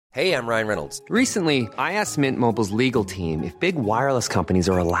Hey, I'm Ryan Reynolds. Recently, I asked Mint Mobile's legal team if big wireless companies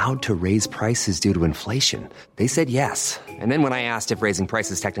are allowed to raise prices due to inflation. They said yes. And then when I asked if raising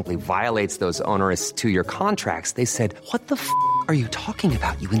prices technically violates those onerous two-year contracts, they said, "What the f*** are you talking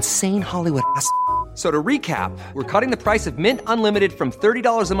about, you insane Hollywood ass?" So to recap, we're cutting the price of Mint Unlimited from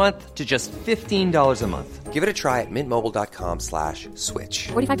 $30 a month to just $15 a month. Give it a try at mintmobile.com/switch.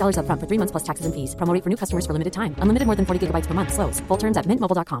 $45 up front for 3 months plus taxes and fees. Promo rate for new customers for limited time. Unlimited more than 40 gigabytes per month. Slows full terms at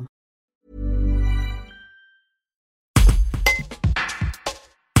mintmobile.com.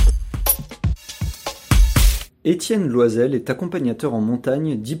 Étienne Loisel est accompagnateur en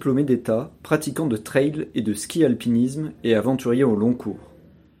montagne, diplômé d'État, pratiquant de trail et de ski alpinisme et aventurier au long cours.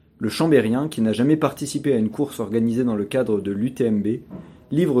 Le Chambérien, qui n'a jamais participé à une course organisée dans le cadre de l'UTMB,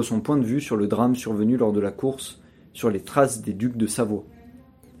 livre son point de vue sur le drame survenu lors de la course sur les traces des ducs de Savoie.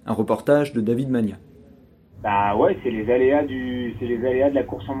 Un reportage de David Magna. Bah ouais, c'est les aléas de la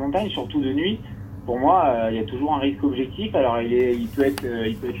course en montagne, surtout de nuit. Pour moi, il y a toujours un risque objectif. Alors il peut être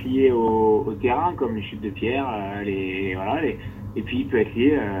lié au terrain, comme les chutes de pierre, et puis il peut être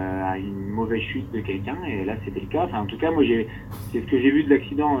lié à une mauvaise chute de quelqu'un, et là c'était le cas. Enfin, en tout cas, moi c'est ce que j'ai vu de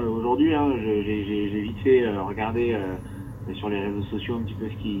l'accident aujourd'hui. Hein. J'ai vite fait regarder sur les réseaux sociaux un petit peu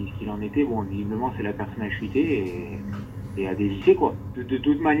ce qu'il en était. Bon, visiblement c'est la personne a chuté et a dévissé quoi. De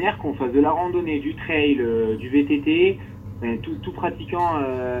toute manière, qu'on fasse de la randonnée, du trail, du VTT, tout pratiquant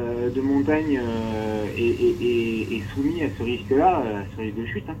de montagne est soumis à ce risque-là, à ce risque de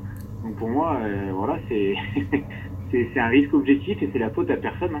chute. Hein. Donc pour moi, voilà, c'est c'est un risque objectif et c'est la faute à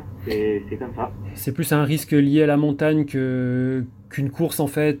personne. Hein. C'est comme ça. C'est plus un risque lié à la montagne qu'une course en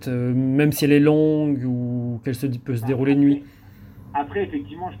fait, même si elle est longue ou qu'elle peut se dérouler de nuit. Après,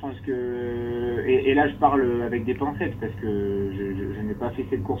 effectivement, je pense que... Et là, je parle avec des pincettes, parce que je n'ai pas fait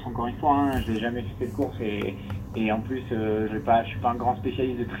cette course encore une fois. Hein. Je n'ai jamais fait cette course. Et en plus, je suis pas un grand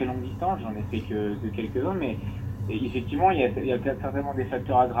spécialiste de très longue distance. J'en ai fait que quelques-uns. Mais effectivement, il y a certainement des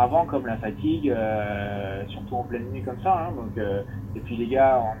facteurs aggravants, comme la fatigue, surtout en pleine nuit comme ça. Hein. Donc, et puis les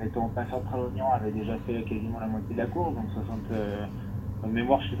gars, en étant passeurs de Tralognan, avaient déjà fait quasiment la moitié de la course. Donc 60... de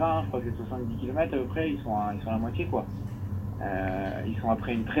mémoire, je sais pas, hein, je crois que c'est 70 km à peu près. Ils sont à la moitié, quoi. Ils sont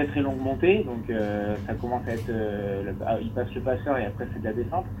après une très très longue montée, donc ça commence à être... ils passent le passeur et après c'est de la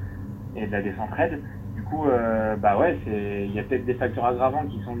descente, et de la descente raide. Du coup, bah ouais, il y a peut-être des facteurs aggravants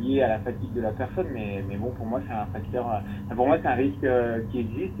qui sont liés à la fatigue de la personne, mais bon, pour moi c'est un facteur... pour moi c'est un risque qui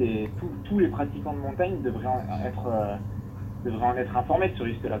existe, et tous les pratiquants de montagne devraient en être informés de ce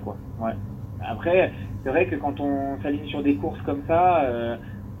risque-là, quoi. Ouais. Après, c'est vrai que quand on s'aligne sur des courses comme ça,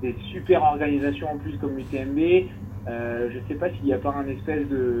 des super organisations en plus comme l'UTMB, je sais pas s'il n'y a pas un espèce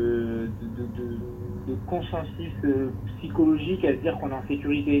de consensus psychologique à se dire qu'on est en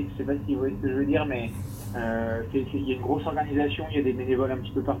sécurité. Je sais pas si vous voyez ce que je veux dire, mais il y a une grosse organisation, il y a des bénévoles un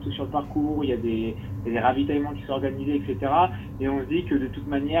petit peu partout sur le parcours, il y a des ravitaillements qui sont organisés, etc. Et on se dit que de toute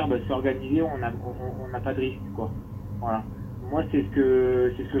manière, c'est organisé, on n'a pas de risque, quoi. Voilà. Moi, c'est ce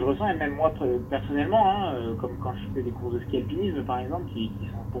que je ressens, et même moi personnellement, hein, comme quand je fais des courses de ski alpinisme par exemple, qui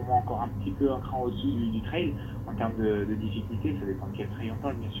sont pour moi encore un petit peu un cran au-dessus du trail en termes de difficulté. Ça dépend de quel trail on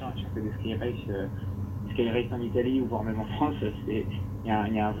parle, bien sûr. Si on fait des sky race en Italie ou voire même en France, il y a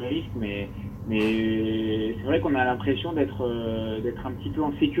un vrai risque, mais c'est vrai qu'on a l'impression d'être un petit peu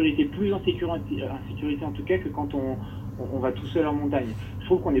en sécurité, plus en sécurité en tout cas que quand on va tout seul en montagne. Je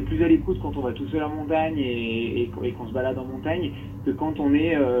trouve qu'on est plus à l'écoute quand on va tout seul en montagne et qu'on se balade en montagne que quand on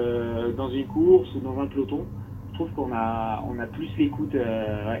est dans une course ou dans un peloton. Je trouve qu'on a plus l'écoute,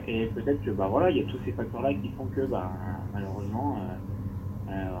 et peut-être que voilà, il y a tous ces facteurs-là qui font que malheureusement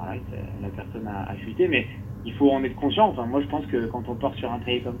voilà, la personne a chuté, mais il faut en être conscient. Enfin, moi je pense que quand on part sur un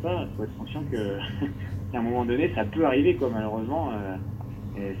trail comme ça, il faut être conscient que qu'à un moment donné ça peut arriver, quoi. Malheureusement,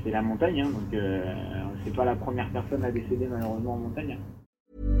 c'est la montagne, hein, donc c'est pas la première personne à décéder malheureusement en montagne.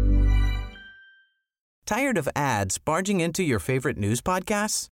 Tired of ads barging into your favorite news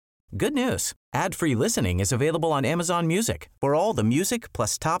podcasts? Good news. Ad-free listening is available on Amazon Music for all the music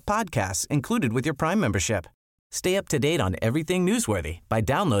plus top podcasts included with your Prime membership. Stay up to date on everything newsworthy by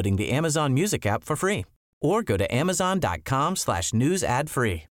downloading the Amazon Music app for free or go to amazon.com/news ad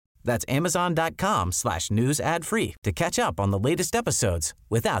free. That's amazon.com/news ad free to catch up on the latest episodes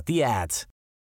without the ads.